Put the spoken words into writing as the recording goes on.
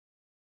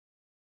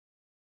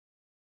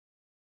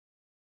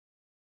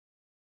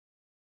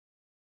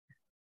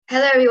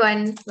Hello,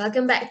 everyone.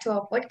 Welcome back to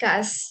our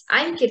podcast.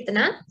 I'm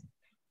Kirtana.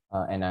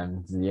 And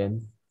I'm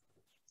Yien.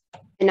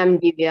 And I'm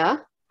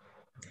Divya.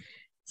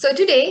 So,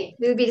 today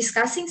we'll be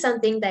discussing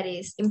something that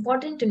is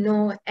important to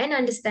know and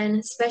understand,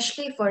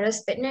 especially for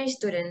us veterinary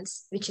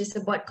students, which is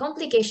about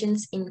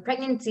complications in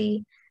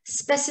pregnancy,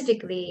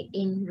 specifically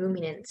in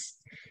ruminants.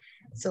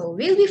 So,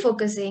 we'll be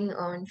focusing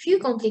on few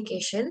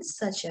complications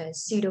such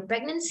as pseudo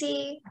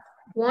pregnancy,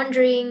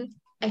 wandering,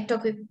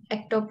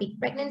 ectopic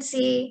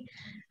pregnancy,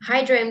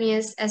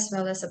 hydramnion, as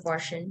well as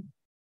abortion.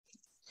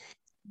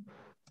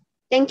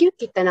 Thank you,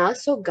 Kitana.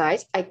 So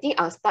guys, I think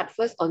I'll start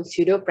first on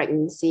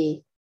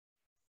pseudo-pregnancy.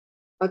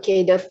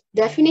 Okay, the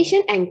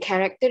definition and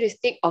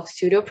characteristic of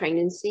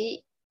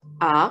pseudo-pregnancy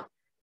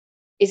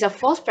is a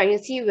false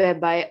pregnancy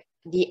whereby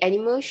the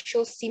animal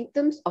shows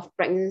symptoms of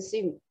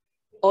pregnancy,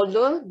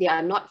 although they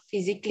are not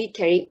physically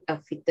carrying a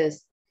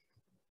fetus.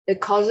 The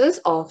causes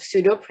of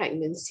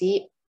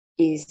pseudo-pregnancy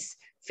is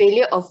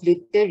failure of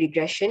luteal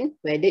regression,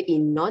 whether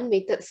in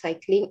non-mated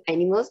cycling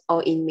animals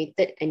or in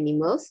mated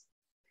animals,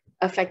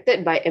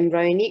 affected by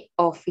embryonic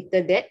or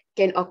fetal death,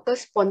 can occur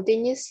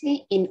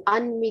spontaneously in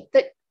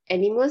unmated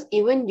animals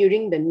even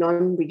during the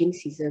non-breeding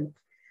season.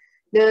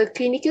 The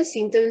clinical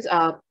symptoms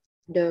are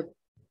the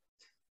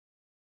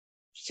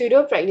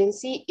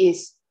pseudo-pregnancy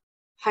is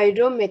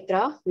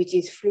hydrometra, which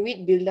is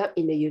fluid buildup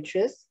in the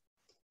uterus.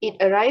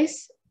 It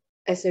arises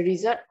as a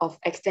result of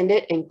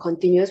extended and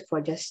continuous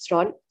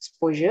progesterone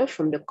exposure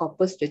from the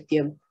corpus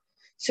luteum.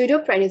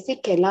 Pseudo-pregnancy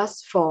can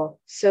last for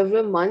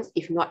several months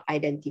if not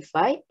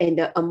identified, and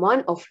the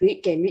amount of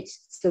fluid can reach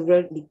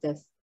several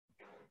liters.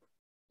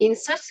 In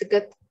such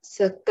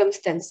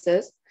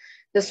circumstances,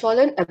 the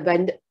swollen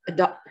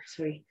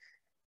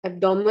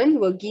abdomen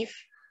will give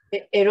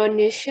the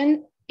erroneous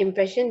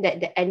impression that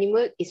the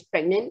animal is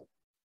pregnant.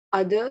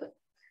 Other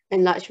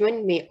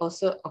enlargement may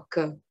also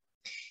occur.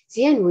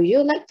 Zian, would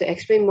you like to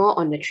explain more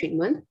on the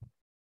treatment?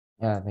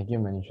 Yeah, thank you,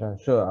 Manisha.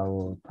 Sure, I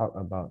will talk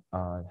about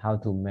how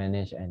to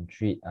manage and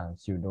treat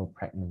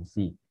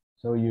pseudo-pregnancy.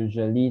 So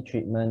usually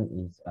treatment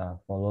is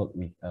followed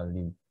with a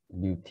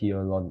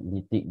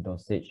luteolytic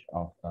dosage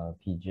of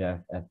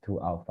PGF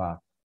F2 alpha,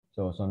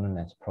 so also known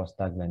as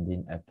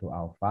prostaglandin F2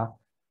 alpha.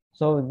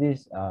 So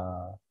this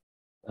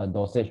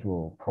dosage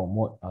will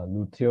promote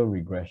luteal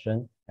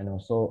regression and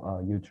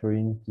also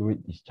uterine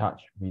fluid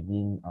discharge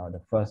within the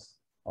first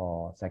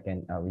or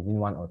second, within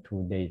 1 or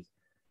 2 days.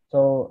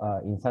 So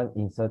in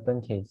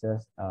certain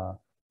cases,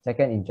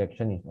 second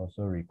injection is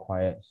also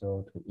required,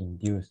 so to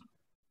induce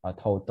a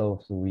total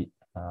fluid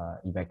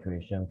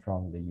evacuation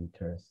from the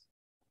uterus.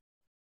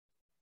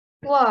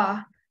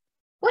 Wow.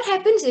 What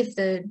happens if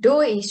the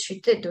doe is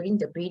treated during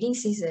the breeding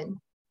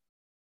season?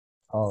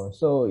 Oh,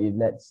 so if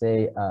let's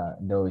say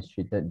doe is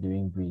treated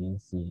during breeding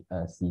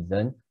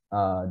season,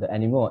 the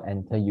animal will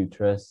enter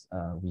uterus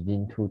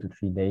within 2 to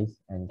 3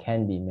 days and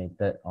can be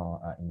mated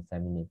or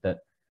inseminated.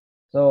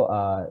 So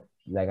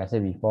like I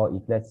said before,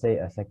 if let's say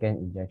a second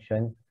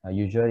injection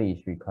usually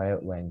is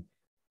required when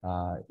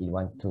it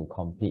wants to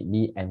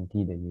completely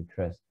empty the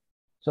uterus.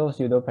 So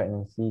pseudo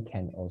pregnancy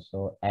can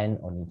also end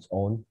on its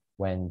own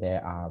when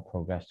there are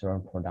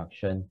progesterone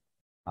production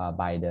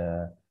by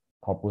the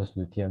corpus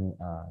luteum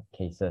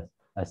cases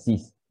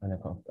cease when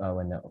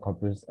the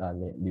corpus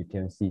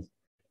luteum cease.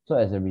 So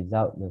as a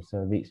result, the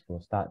cervix will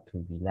start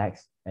to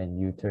relax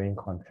and uterine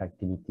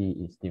contractility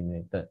is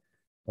stimulated.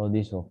 So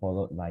this will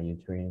followed by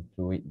uterine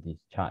fluid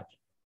discharge.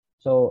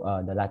 So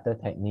the latter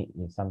technique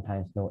is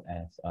sometimes known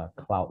as a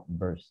cloud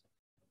burst.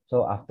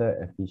 So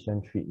after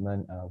efficient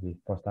treatment with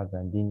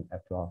prostaglandin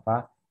F2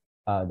 alpha,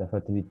 the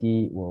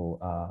fertility will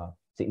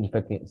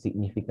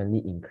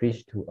significantly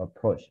increase to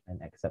approach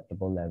an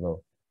acceptable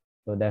level.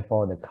 So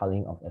therefore, the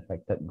culling of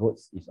affected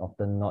goats is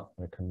often not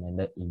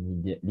recommended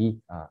immediately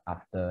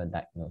after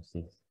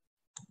diagnosis.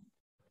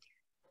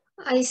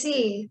 I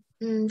see.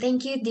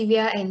 Thank you,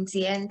 Divya and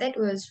Zian. That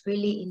was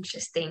really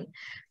interesting.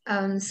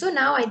 So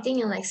now I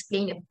think I'll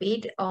explain a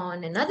bit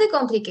on another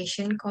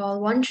complication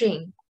called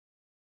wandering.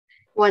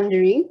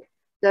 Wondering,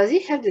 does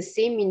it have the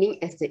same meaning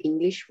as the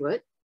English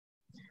word?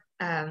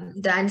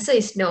 The answer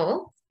is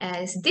no,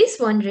 as this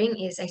wandering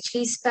is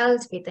actually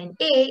spelled with an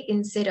A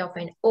instead of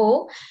an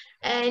O,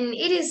 and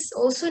it is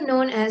also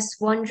known as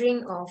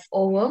wandering of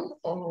ovum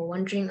or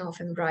wandering of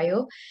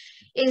embryo.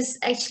 Is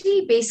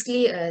actually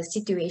basically a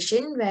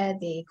situation where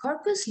the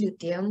corpus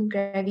luteum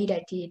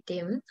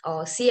gravidatum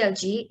or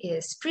CLG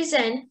is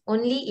present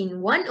only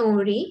in one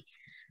ovary,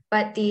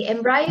 but the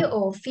embryo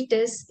or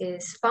fetus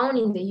is found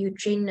in the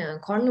uterine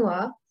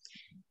cornua,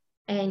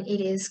 and it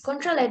is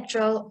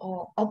contralateral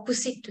or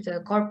opposite to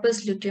the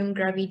corpus luteum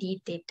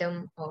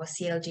gravidatum or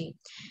CLG.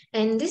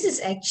 And this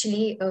is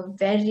actually a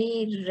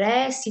very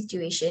rare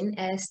situation,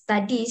 as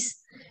studies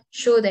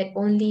show that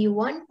only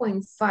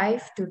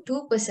 1.5 to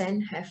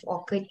 2% have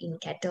occurred in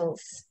cattle.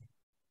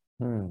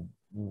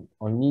 Only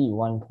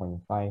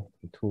 1.5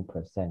 to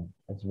 2%.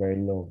 That's very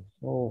low.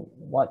 So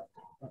what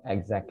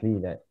exactly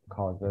that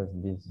causes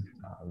this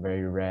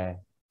very rare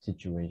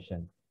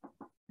situation?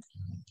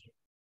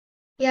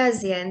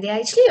 Yes, and there are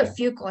actually a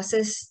few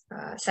causes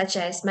such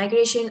as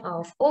migration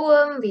of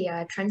ovum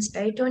via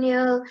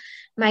transperitoneal,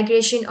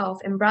 migration of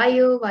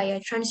embryo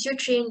via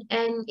transuterine,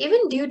 and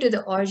even due to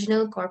the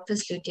original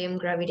corpus luteum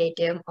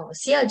gravidatum or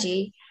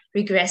CLG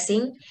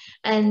regressing,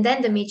 and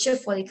then the mature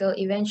follicle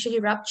eventually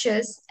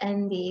ruptures,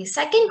 and the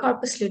second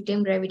corpus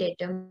luteum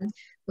gravidatum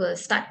will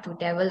start to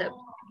develop.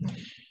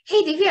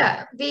 Hey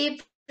Divya, we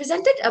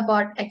presented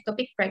about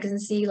ectopic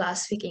pregnancy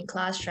last week in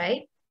class,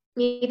 right?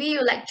 Maybe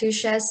you'd like to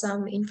share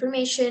some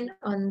information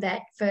on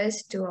that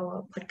first to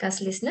our podcast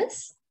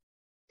listeners?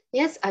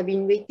 Yes, I've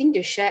been waiting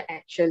to share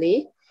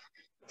actually.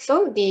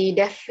 So the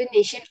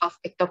definition of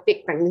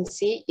ectopic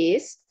pregnancy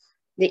is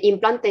the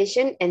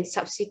implantation and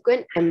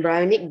subsequent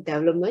embryonic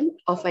development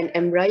of an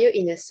embryo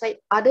in a site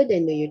other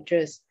than the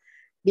uterus.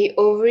 The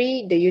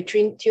ovary, the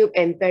uterine tube,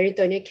 and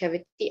peritoneal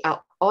cavity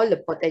are all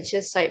the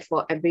potential site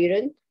for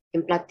aberrant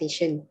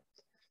implantation.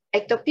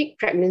 Ectopic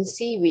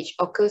pregnancy, which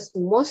occurs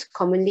most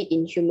commonly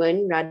in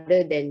human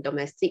rather than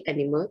domestic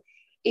animal,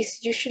 is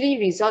usually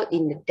result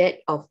in the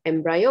death of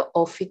embryo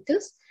or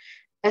fetus,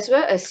 as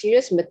well as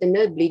serious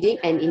maternal bleeding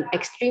and in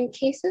extreme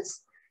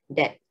cases,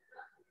 death.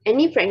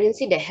 Any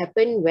pregnancy that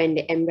happens when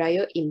the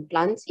embryo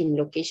implants in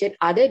location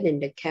other than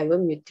the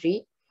cavum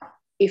uteri,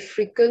 it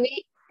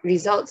frequently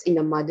results in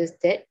a mother's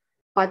death,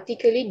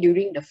 particularly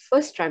during the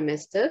first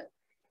trimester,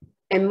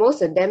 and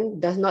most of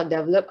them does not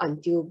develop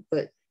until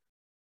birth.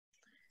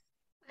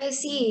 I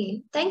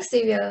see. Thanks,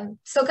 Divya.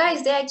 So,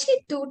 guys, there are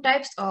actually two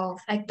types of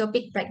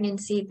ectopic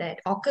pregnancy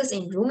that occurs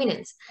in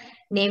ruminants,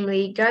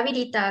 namely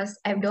graviditas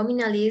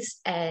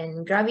abdominalis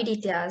and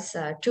graviditas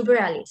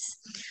tuberalis.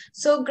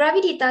 So,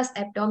 graviditas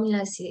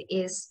abdominalis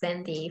is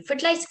when the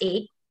fertilized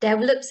egg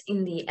develops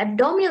in the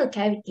abdominal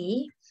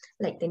cavity,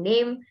 like the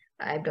name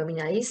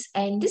abdominalis,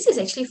 and this is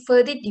actually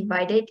further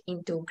divided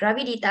into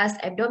graviditas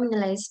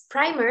abdominalis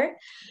primer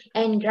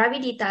and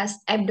graviditas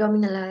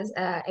abdominalis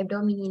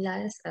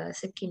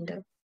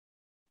secunda.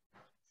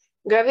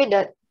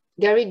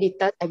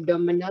 Graviditas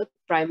abdominal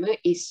primer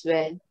is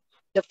when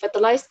the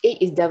fertilized egg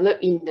is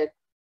developed in the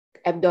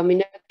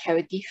abdominal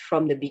cavity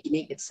from the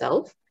beginning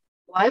itself,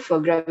 while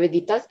for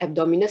graviditas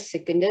abdominis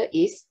secunda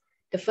is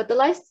the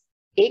fertilized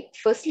egg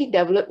firstly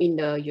developed in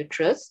the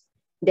uterus,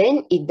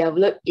 then it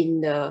developed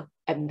in the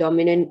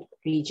abdominal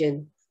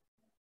region.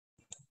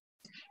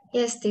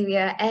 Yes,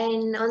 Divya.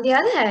 And on the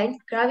other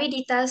hand,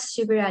 graviditas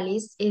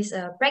tuberalis is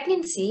a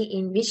pregnancy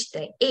in which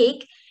the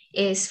egg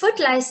is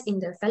fertilized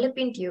in the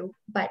fallopian tube,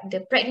 but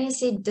the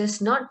pregnancy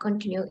does not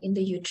continue in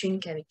the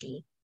uterine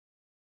cavity.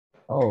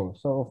 Oh,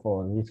 so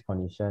for this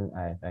condition,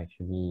 I've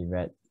actually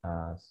read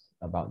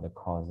about the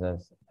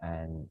causes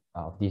and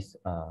of this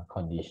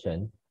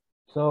condition.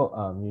 So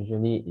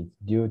usually it's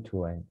due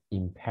to an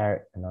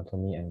impaired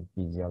anatomy and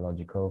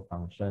physiological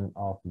function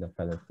of the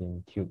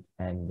fallopian tube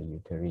and the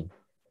uterine.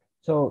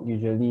 So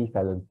usually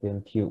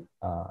fallopian tube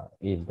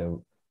is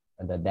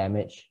the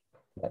damage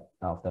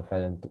of the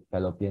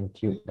fallopian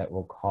tube that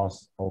will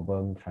cause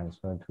ovum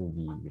transfer to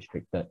be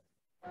restricted.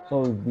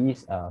 So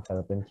this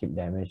fallopian tube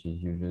damage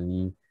is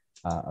usually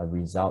a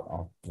result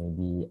of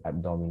maybe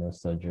abdominal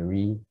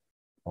surgery,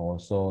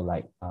 also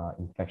like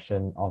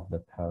infection of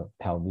the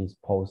pelvis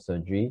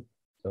post-surgery.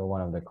 So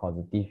one of the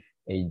causative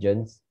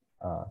agents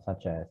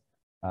such as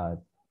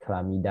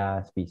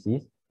chlamydia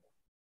species,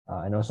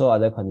 and also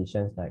other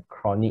conditions like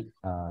chronic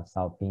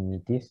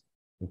salpingitis,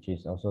 which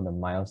is also the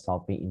mild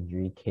salping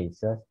injury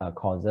cases,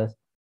 causes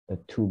the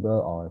tuber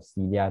or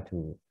cilia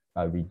to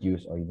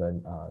reduce or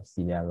even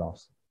cilia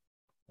loss.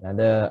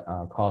 Another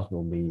cause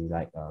will be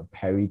like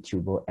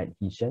peritubal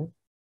adhesion.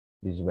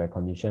 This is where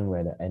condition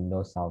where the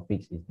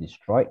endosalpinx is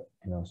destroyed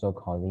and also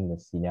causing the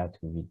cilia to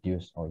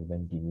reduce or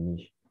even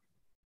diminish.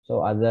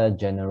 So other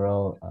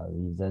general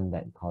reason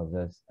that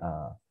causes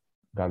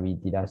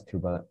graviditas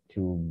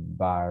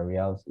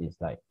tubarials is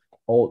like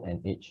old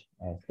and age.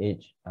 As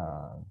age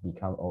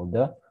become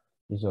older,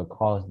 this will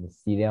cause the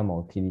cilia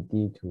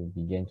motility to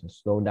begin to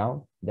slow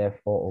down.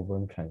 Therefore,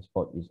 ovum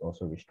transport is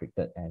also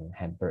restricted and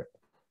hampered.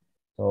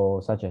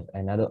 So such as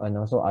and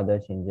also other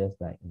changes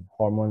like in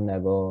hormone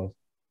levels,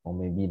 or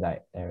maybe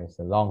like there is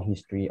a long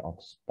history of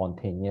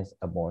spontaneous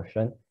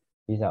abortion.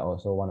 These are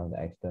also one of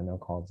the external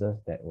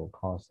causes that will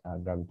cause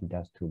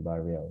graviditas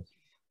tubarials.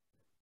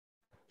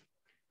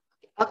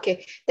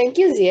 Okay, thank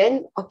you,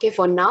 Zien. Okay,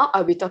 for now,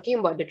 I'll be talking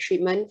about the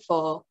treatment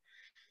for...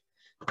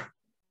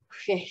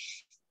 Okay.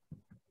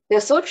 The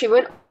sole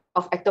treatment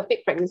of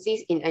ectopic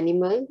pregnancies in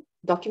animals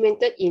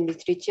documented in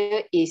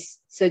literature is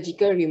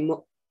surgical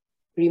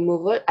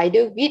removal,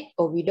 either with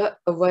or without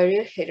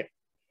ovarian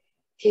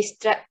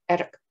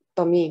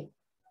hysterectomy.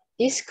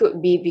 This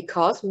could be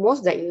because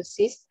most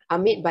diagnoses are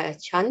made by a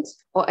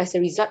chance or as a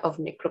result of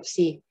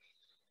necropsy.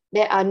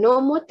 There are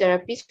no more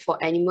therapies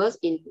for animals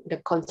in the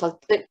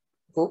consulted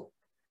book.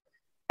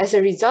 As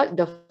a result,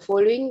 the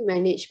following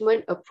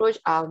management approach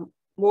are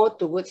more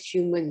towards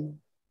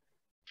human.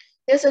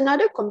 There's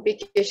another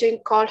complication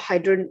called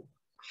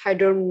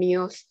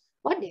hidramnion.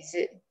 What is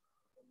it?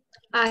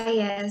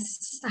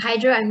 Yes,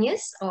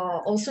 hydramnios,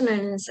 or also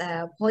known as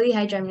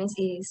polyhydramnios,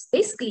 is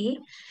basically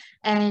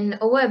an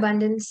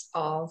overabundance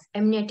of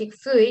amniotic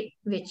fluid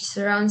which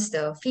surrounds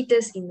the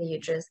fetus in the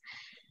uterus.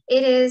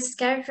 It is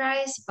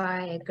characterized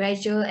by a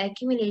gradual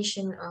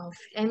accumulation of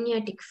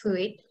amniotic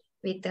fluid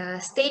with a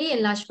steady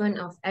enlargement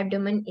of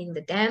abdomen in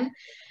the dam,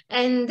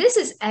 and this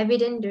is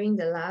evident during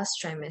the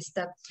last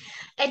trimester.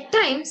 At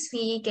times,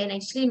 we can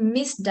actually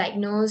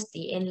misdiagnose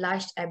the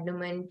enlarged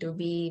abdomen to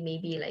be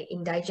maybe like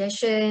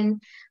indigestion,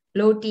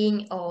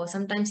 bloating, or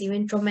sometimes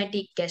even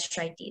traumatic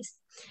gastritis.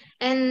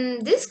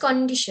 And this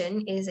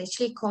condition is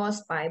actually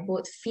caused by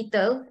both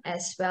fetal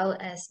as well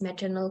as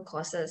maternal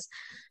causes.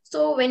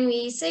 So when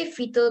we say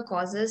fetal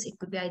causes, it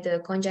could be either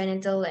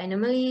congenital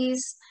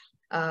anomalies,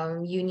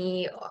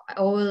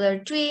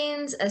 uniovular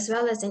twins, as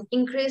well as an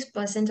increased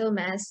placental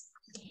mass,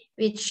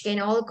 which can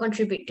all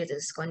contribute to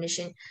this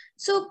condition.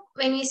 So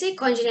when we say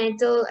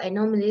congenital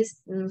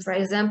anomalies, for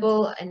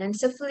example,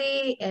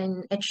 anencephaly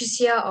and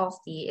atresia of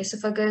the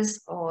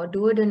esophagus or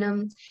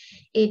duodenum,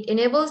 it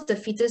enables the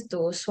fetus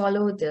to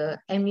swallow the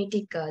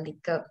amniotic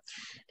liquor.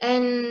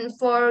 And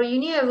for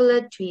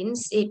uniovular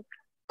twins, it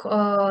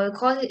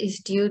cause is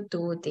due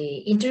to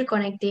the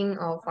interconnecting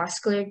of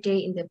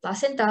vascularity in the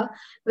placenta,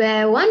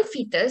 where one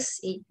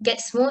fetus it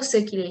gets more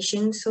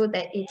circulation so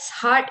that its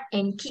heart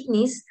and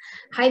kidneys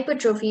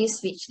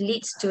hypertrophies, which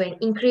leads to an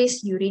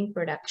increased urine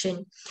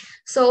production.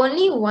 So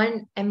only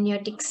one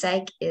amniotic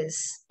sac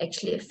is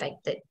actually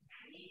affected.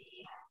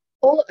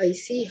 Oh, I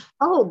see.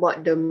 How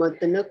about the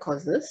maternal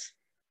causes?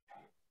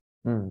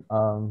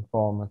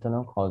 For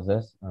maternal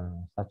causes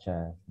such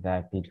as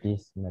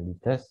diabetes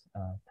mellitus,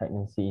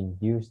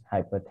 pregnancy-induced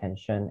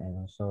hypertension, and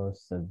also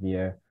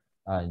severe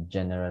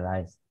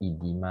generalized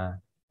edema,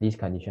 these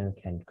conditions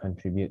can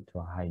contribute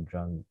to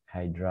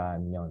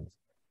hydramnions.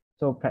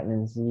 So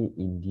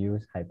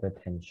pregnancy-induced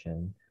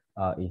hypertension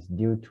is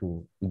due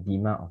to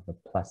edema of the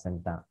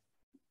placenta.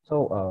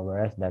 So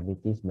whereas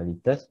diabetes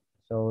mellitus,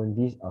 so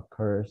this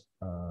occurs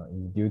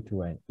is due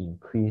to an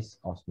increased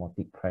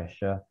osmotic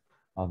pressure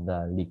of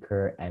the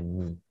liquor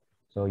amni.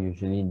 So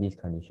usually this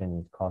condition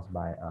is caused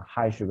by a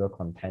high sugar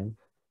content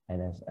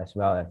and as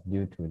well as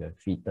due to the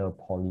fetal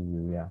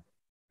polyuria.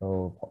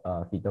 So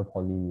fetal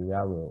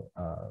polyuria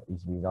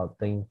is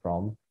resulting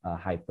from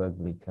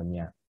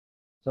hyperglycemia.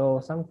 So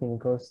some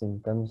clinical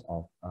symptoms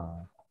of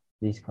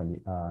this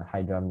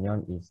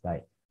hydramnion is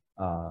like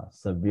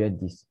severe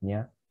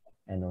dyspnea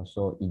and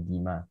also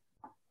edema.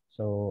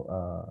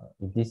 So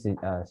if this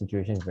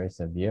situation is very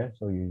severe,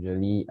 so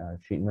usually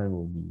treatment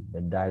will be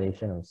the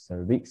dilation of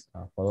cervix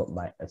followed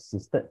by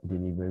assisted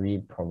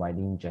delivery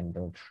providing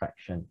gentle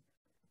traction.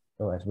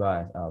 So as well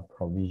as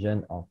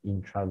provision of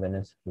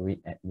intravenous fluid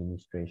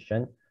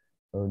administration.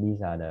 So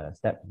these are the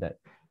steps that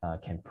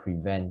can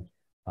prevent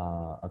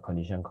a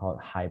condition called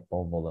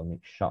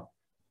hypovolemic shock.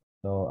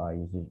 So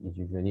it's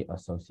usually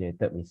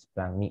associated with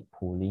splanchnic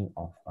pooling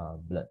of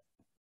blood.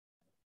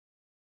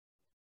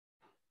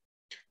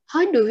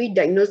 How do we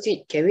diagnose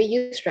it? Can we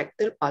use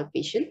rectal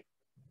palpation?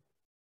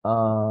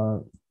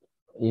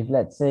 If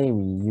let's say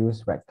we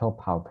use rectal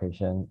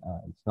palpation,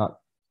 it's not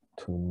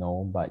to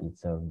know, but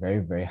it's a very,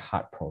 very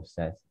hard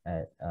process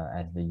as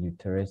the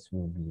uterus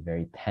will be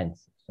very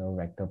tense. So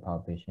rectal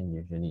palpation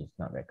usually is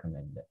not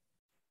recommended.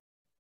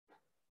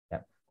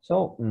 Yeah.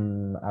 So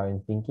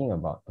I'm thinking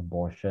about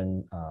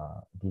abortion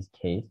this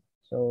case.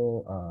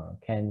 So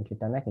can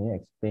you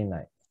explain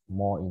like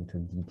more into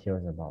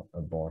details about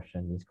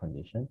abortion, this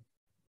condition?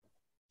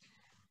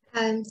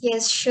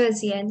 Yes, sure,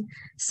 Zian.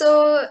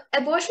 So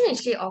abortion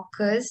actually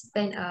occurs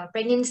when a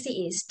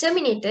pregnancy is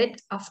terminated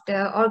after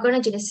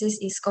organogenesis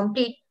is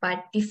complete,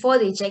 but before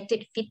the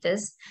ejected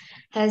fetus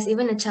has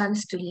even a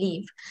chance to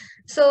live.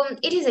 So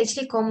it is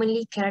actually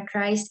commonly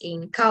characterized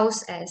in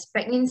cows as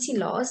pregnancy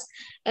loss,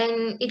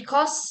 and it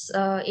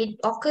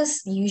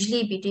occurs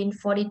usually between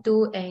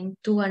 42 and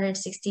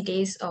 260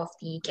 days of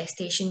the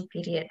gestation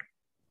period.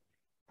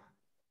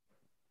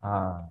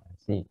 I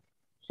see.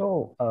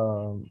 So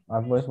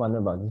I've always wondered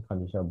about this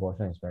condition.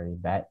 Abortion is very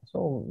bad.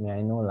 So may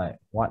I know like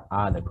what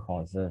are the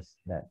causes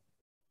that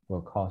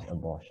will cause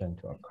abortion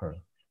to occur?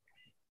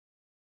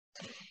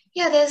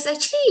 Yeah, there's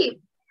actually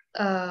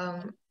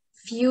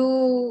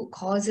few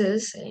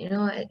causes,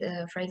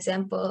 for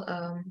example,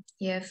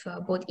 you have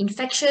both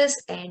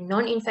infectious and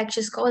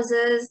non-infectious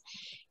causes.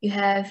 You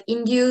have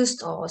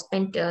induced or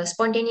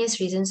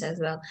spontaneous reasons as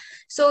well.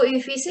 So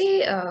if we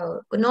say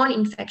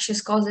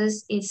non-infectious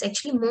causes, it's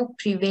actually more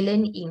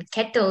prevalent in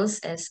cattle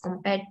as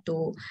compared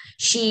to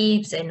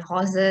sheep and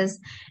horses.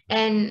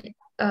 And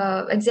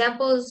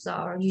examples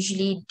are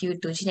usually due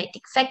to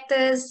genetic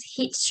factors,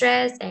 heat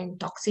stress, and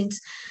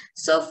toxins.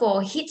 So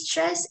for heat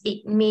stress,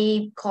 it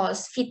may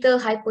cause fetal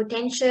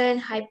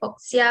hypotension,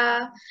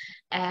 hypoxia,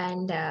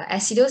 and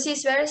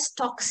acidosis, whereas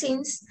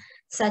toxins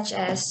such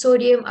as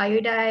sodium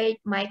iodide,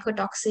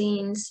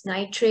 mycotoxins,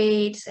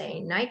 nitrates,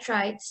 and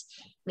nitrites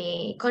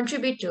may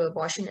contribute to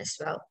abortion as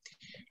well.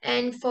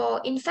 And for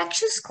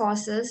infectious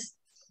causes,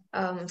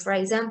 for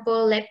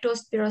example,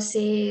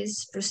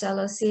 leptospirosis,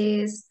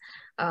 brucellosis,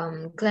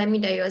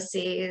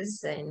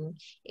 chlamydosis, and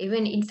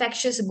even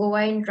infectious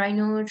bovine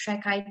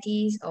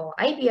rhinotracheitis or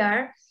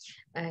IBR,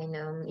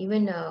 and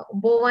even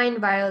bovine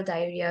viral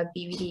diarrhea,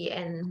 BVD,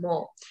 and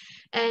more.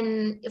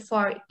 And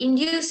for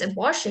induced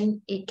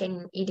abortion, it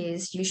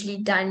is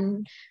usually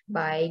done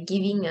by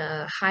giving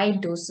high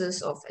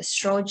doses of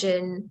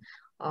estrogen,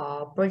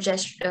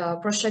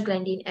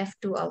 prostaglandin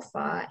F2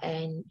 alpha,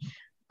 and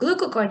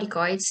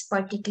glucocorticoids,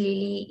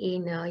 particularly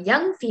in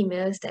young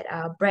females that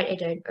are bred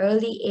at an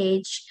early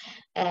age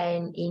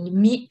and in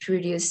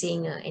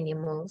meat-producing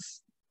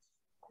animals.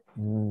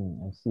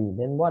 I see.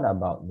 Then what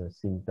about the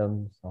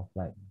symptoms of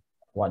like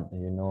what do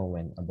you know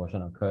when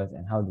abortion occurs,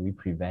 and how do we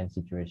prevent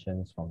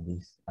situations from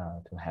this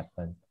to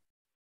happen?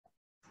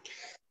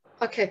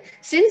 Okay,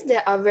 since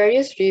there are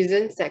various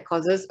reasons that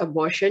causes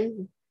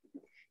abortion,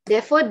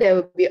 therefore there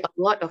will be a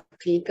lot of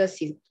clinical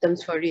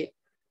symptoms for it.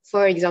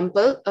 For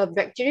example, a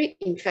bacterial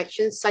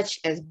infection such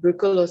as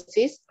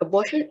brucellosis,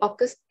 abortion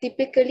occurs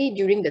typically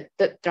during the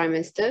third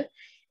trimester,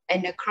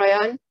 and the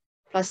chorion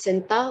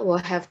placenta will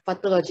have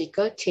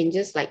pathological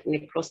changes like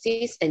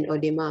necrosis and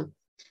edema.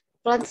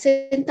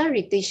 Placenta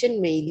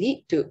retention may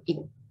lead to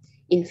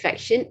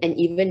infection and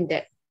even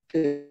death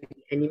to the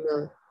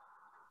animal.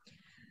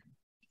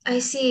 I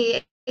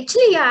see.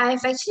 Actually, yeah,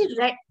 I've actually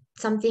read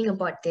something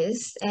about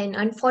this, and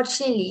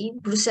unfortunately,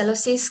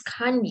 brucellosis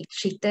can't be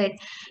treated,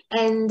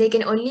 and they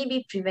can only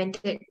be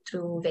prevented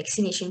through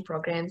vaccination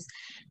programs,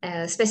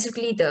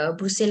 specifically the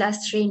Brucella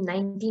strain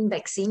 19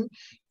 vaccine.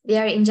 They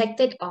are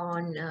injected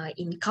on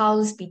in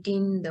cows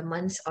between the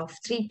months of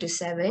 3 to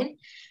 7.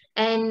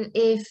 And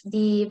if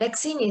the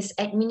vaccine is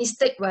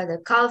administered while the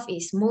calf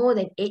is more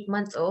than 8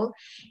 months old,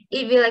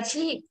 it will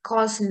actually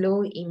cause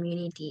low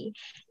immunity.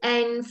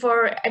 And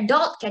for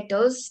adult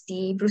cattle,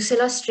 the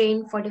Brucella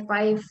strain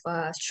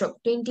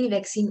 45/20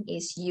 vaccine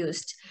is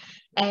used.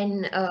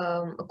 And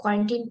a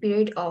quarantine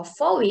period of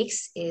 4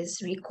 weeks is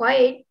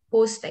required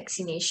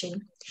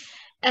post-vaccination.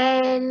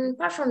 And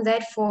apart from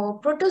that, for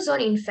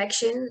protozoan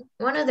infection,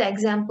 one of the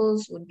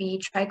examples would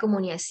be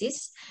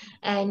trichomoniasis.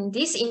 And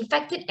these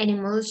infected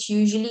animals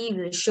usually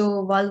will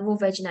show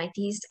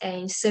vulvovaginitis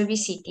and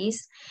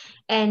cervicitis.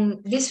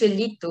 And this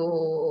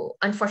will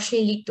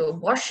unfortunately lead to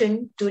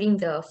abortion during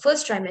the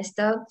first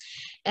trimester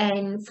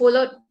and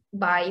followed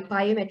by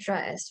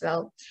pyometra as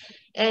well.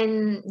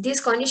 And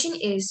this condition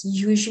is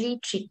usually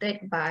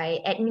treated by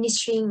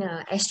administering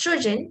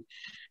estrogen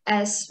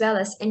as well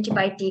as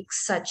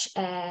antibiotics such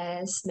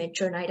as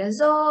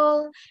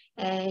metronidazole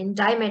and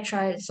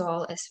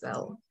dimetrazole as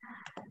well.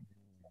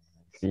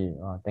 See,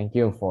 thank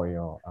you for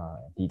your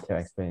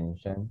detailed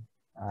explanation.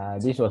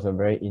 This was a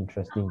very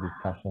interesting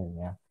discussion.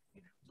 Yeah.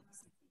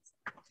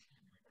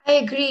 I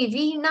agree.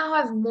 We now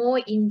have more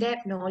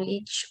in-depth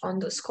knowledge on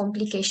those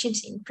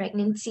complications in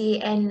pregnancy,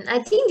 and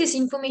I think this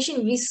information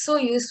will be so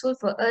useful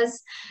for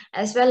us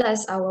as well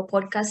as our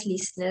podcast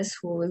listeners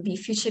who will be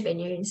future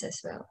veterinarians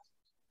as well.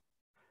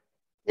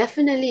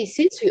 Definitely,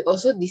 since we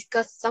also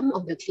discussed some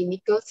of the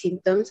clinical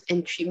symptoms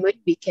and treatment,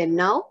 we can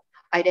now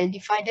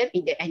identify them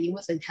in the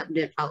animals and help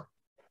them out.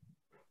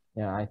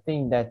 Yeah, I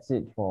think that's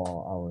it for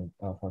our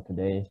for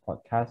today's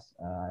podcast.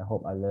 I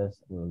hope others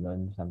will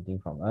learn something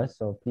from us.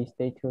 So please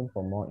stay tuned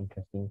for more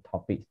interesting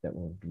topics that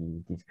will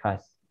be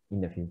discussed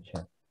in the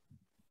future.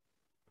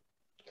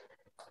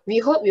 We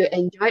hope you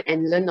enjoyed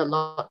and learned a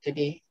lot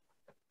today.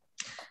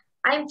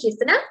 I'm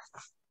Kirtana.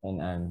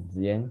 And I'm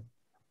Yien.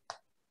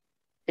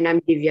 And I'm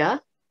Divya.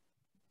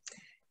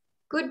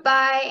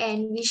 Goodbye,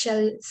 and we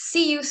shall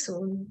see you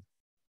soon.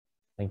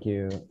 Thank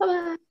you.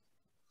 Bye-bye.